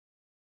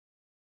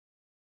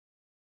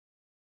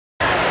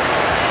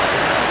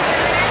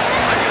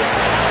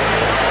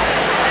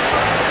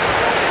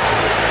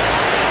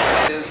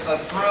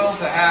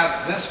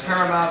this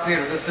Paramount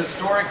Theater, this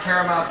historic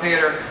Paramount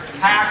Theater,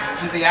 packed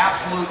to the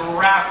absolute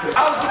rafters.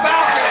 How's the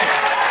balcony?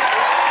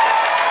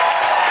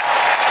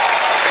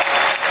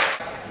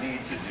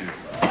 Need to do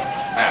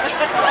magic.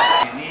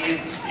 You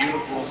need a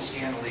beautiful,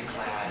 scantily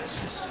clad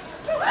assistant.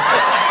 I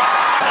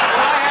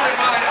had in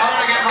mind, I want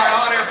to get my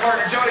on-air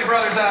partner, Jody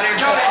Brothers, out here.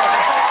 Jody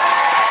Brothers.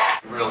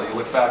 Really, you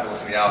look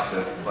fabulous in the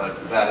outfit,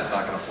 but that is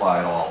not going to fly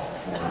at all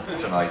for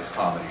tonight's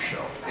comedy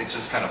show. It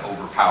just kind of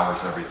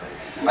overpowers everything.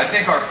 I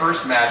think our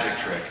first magic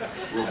trick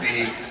will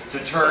be to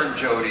turn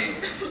Jody,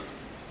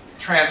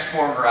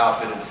 transform her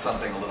outfit into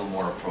something a little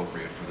more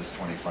appropriate for this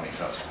 20 Funny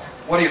Festival.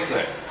 What do you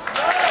say?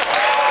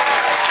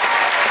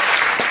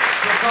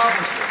 To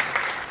accomplish this,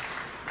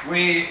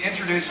 we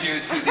introduce you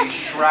to the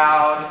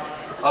Shroud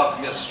of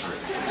Mystery.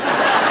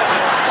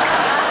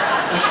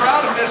 The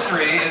Shroud of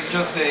Mystery is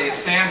just a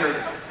standard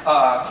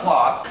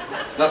cloth,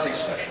 nothing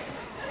special.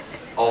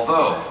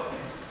 Although,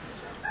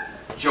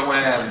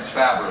 Joanne's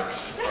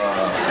fabrics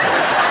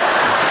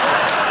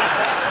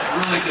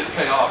really did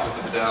pay off with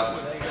the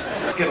bedazzling.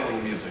 Let's get a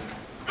little music.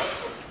 Now,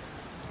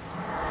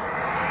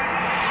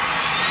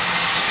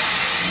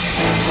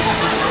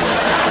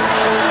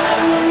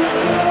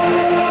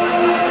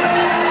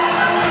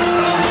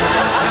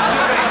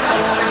 Jody,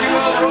 if you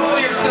will, roll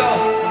yourself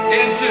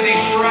into the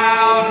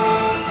Shroud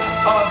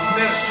of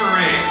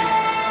Mystery.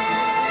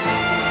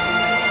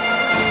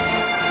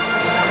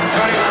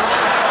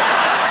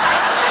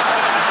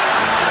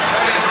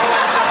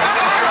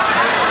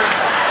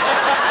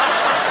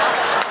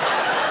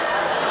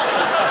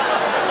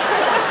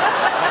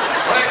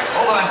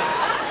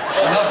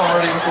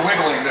 With the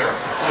wiggling there,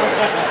 Jody.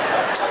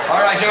 All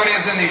right, Jody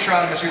is in the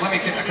Shroud of Mystery.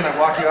 Can I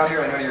walk you out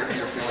here? I know you're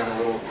feeling a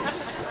little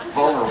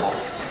vulnerable.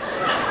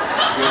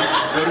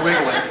 Good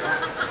wiggling.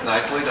 It's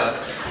nicely done.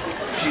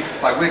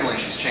 By wiggling,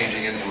 she's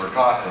changing into her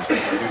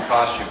new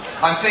costume.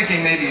 I'm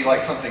thinking maybe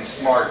like something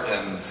smart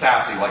and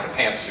sassy, like a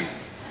pantsuit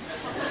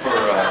for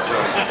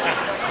Jody.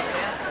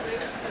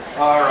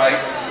 All right,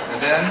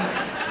 and then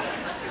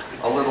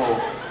a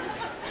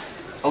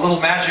little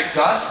magic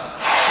dust.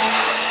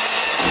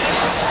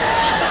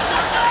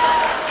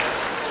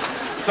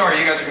 Sorry,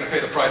 you guys are going to pay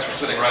the price for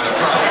sitting right up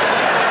front.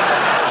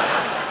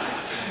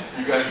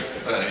 You guys,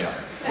 yeah.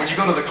 When you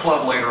go to the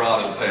club later on,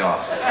 it'll pay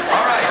off.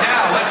 All right,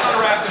 now let's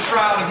unwrap the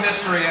Shroud of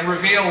Mystery and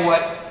reveal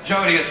what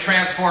Jody has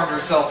transformed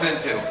herself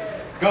into.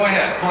 Go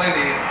ahead, play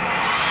the...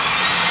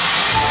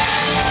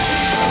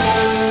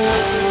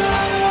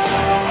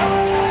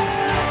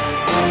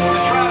 The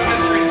Shroud of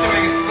Mystery is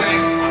doing its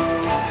thing.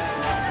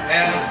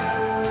 And...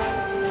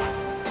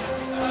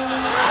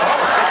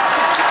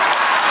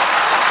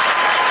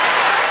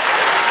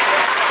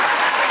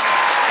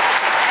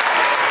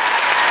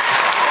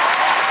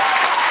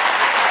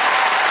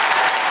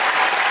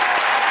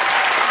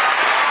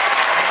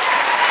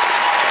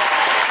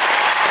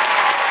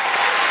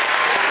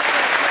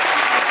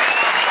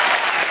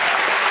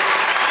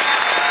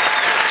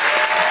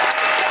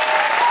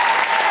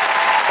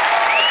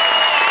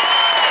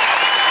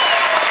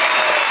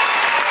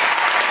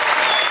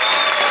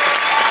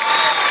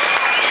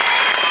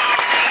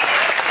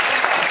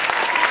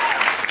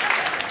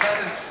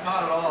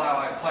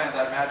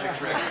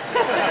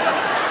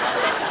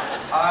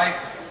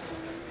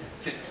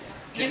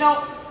 You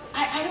know,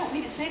 I don't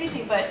need to say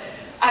anything, but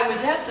I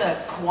was at the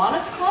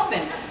Kiwanis Club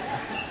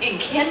in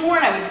Kenmore,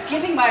 and I was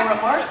giving my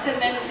remarks,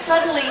 and then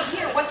suddenly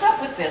here, what's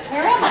up with this?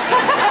 Where am I?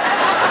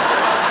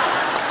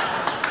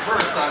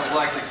 First, I would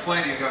like to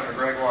explain to you, Governor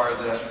Gregoire,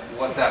 that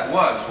what that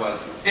was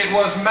it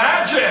was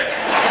magic!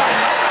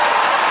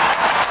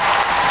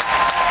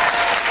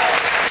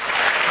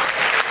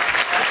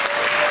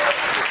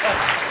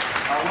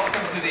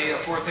 Welcome to the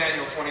 4th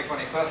Annual 20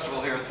 Funny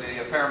Festival here at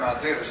the Paramount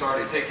Theater.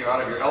 Sorry to take you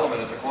out of your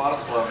element at the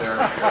Kiwanis Club there.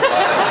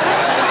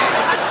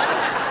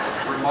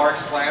 Any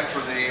remarks planned for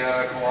the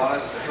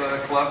Kiwanis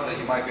Club that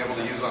you might be able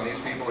to use on these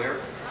people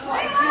here? Well,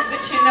 I did,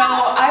 but you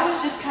know, I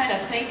was just kind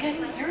of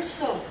thinking, you're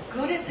so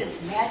good at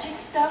this magic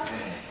stuff.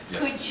 Yeah.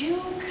 Could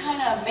you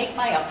kind of make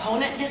my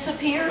opponent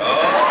disappear? Oh.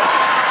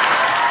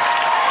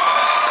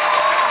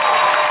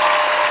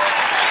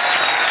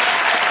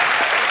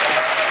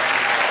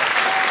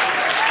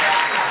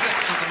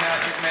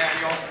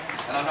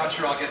 And I'm not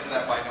sure I'll get to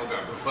that by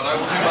November, but I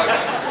will do my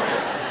best for you.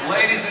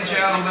 Ladies and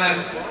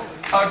gentlemen,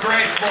 a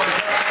great sport.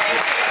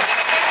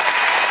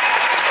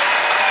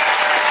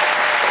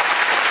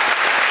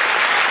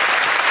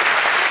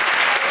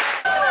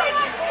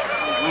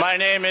 My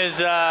name is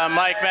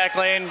Mike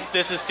McLean.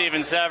 This is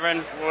Stephen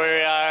Severin.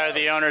 We are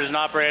the owners and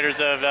operators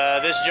of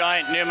this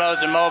joint,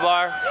 Neumo's and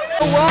Mobar.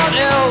 What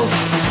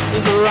else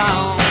is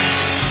around?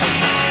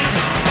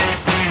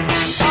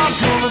 I'm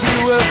gonna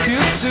be with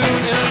you soon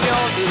in your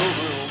little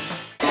room.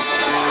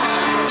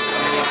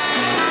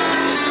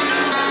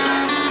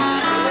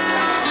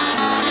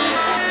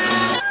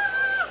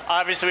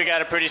 Obviously, we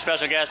got a pretty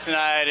special guest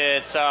tonight.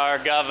 It's our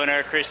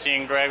governor,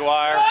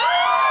 Gregoire.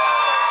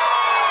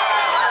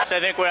 I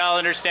think we all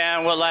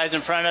understand what lies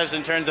in front of us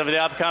in terms of the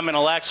upcoming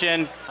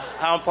election,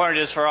 how important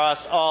it is for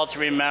us all to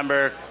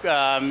remember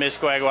Miss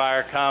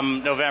Gregoire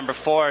come November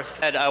 4th.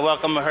 And I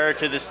welcome her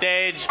to the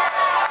stage.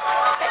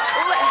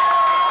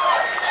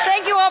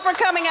 Thank you all for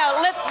coming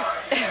out.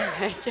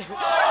 Thank you.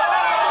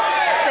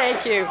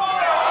 Thank you.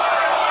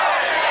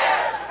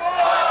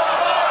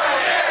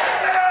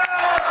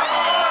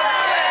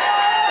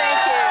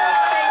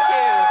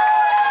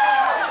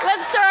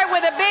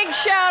 A big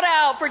shout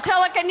out for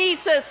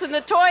telekinesis and the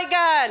toy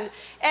gun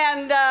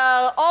and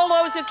all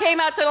those who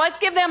came out to. Let's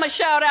give them a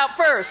shout out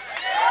first.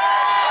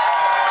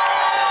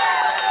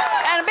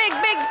 And a big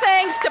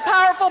thanks to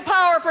Powerful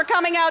Power for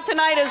coming out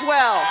tonight as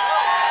well.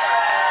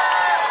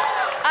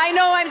 I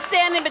know I'm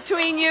standing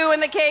between you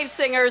and the Cave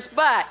Singers,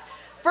 but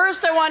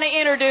first I want to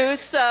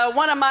introduce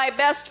one of my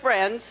best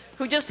friends,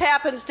 who just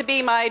happens to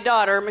be my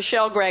daughter,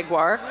 Michelle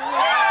Gregoire.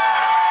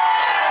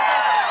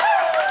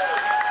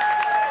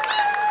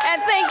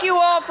 And thank you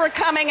all for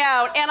coming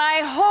out. And I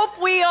hope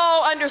we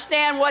all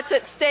understand what's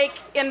at stake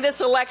in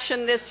this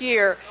election this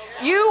year.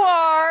 You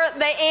are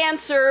the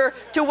answer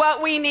to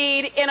what we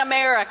need in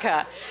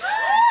America.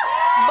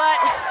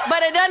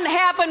 But it doesn't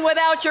happen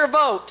without your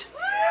vote.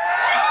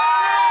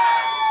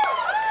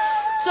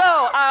 So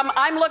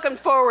I'm looking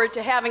forward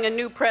to having a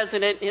new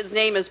president. His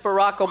name is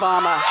Barack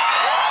Obama.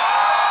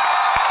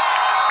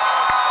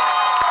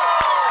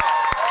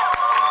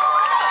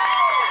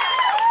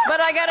 But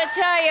I got to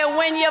tell you,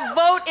 when you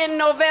vote in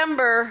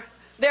November,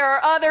 there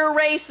are other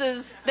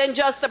races than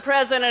just the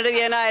President of the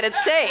United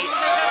States.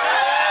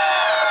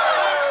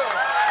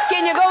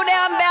 Can you go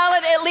down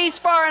ballot at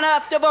least far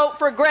enough to vote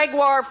for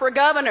Gregoire for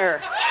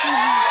governor?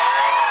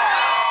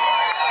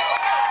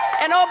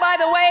 And oh, by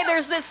the way,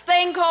 there's this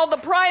thing called the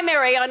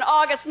primary on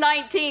August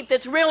 19th.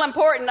 It's real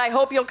important. I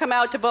hope you'll come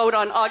out to vote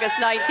on August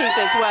 19th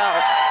as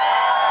well.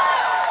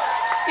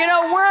 You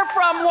know, we're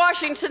from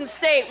Washington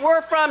State,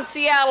 we're from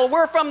Seattle,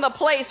 we're from the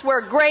place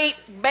where great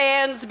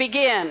bands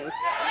begin.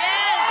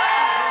 Yes.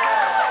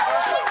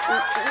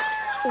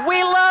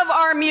 We love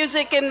our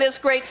music in this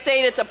great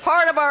state. It's a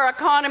part of our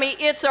economy,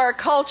 it's our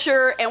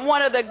culture, and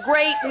one of the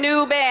great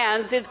new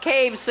bands is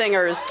Cave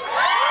Singers.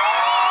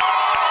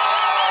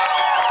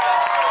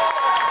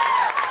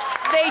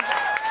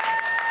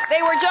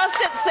 They were just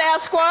at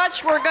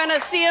Sasquatch. We're going to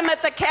see them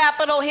at the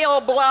Capitol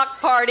Hill block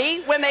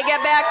party when they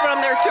get back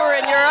from their tour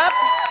in Europe.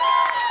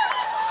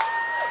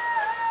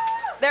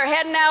 They're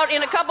heading out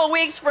in a couple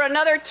weeks for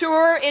another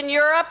tour in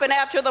Europe, and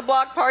after the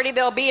block party,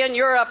 they'll be in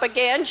Europe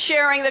again,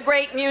 sharing the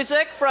great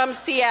music from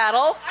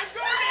Seattle.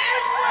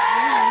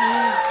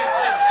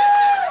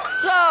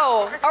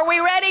 So, are we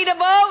ready to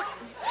vote?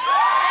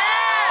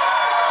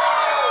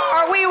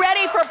 Are we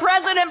ready for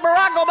President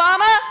Barack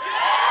Obama?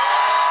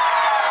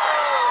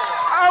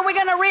 Are we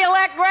going to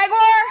re-elect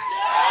Gregoire?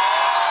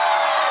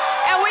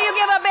 And will you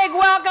give a big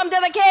welcome to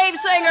the Cave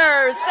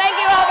Singers? Thank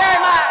you all very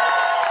much.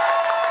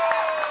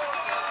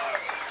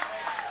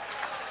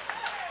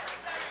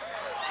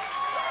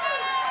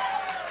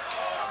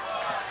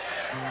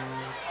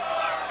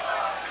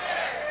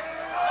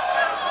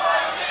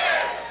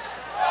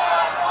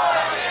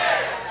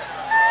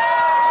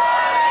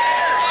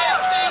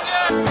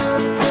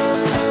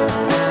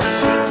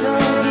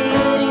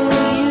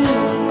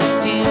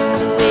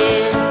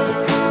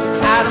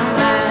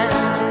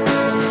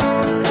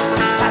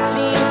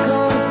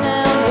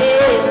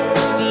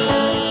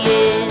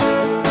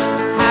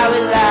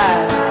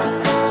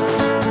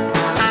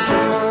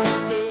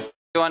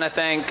 I want to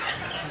thank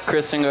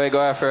Kristen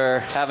Gregoire for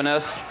having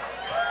us.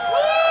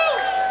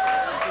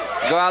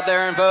 Go out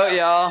there and vote,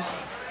 y'all.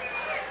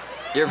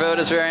 Your vote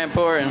is very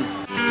important.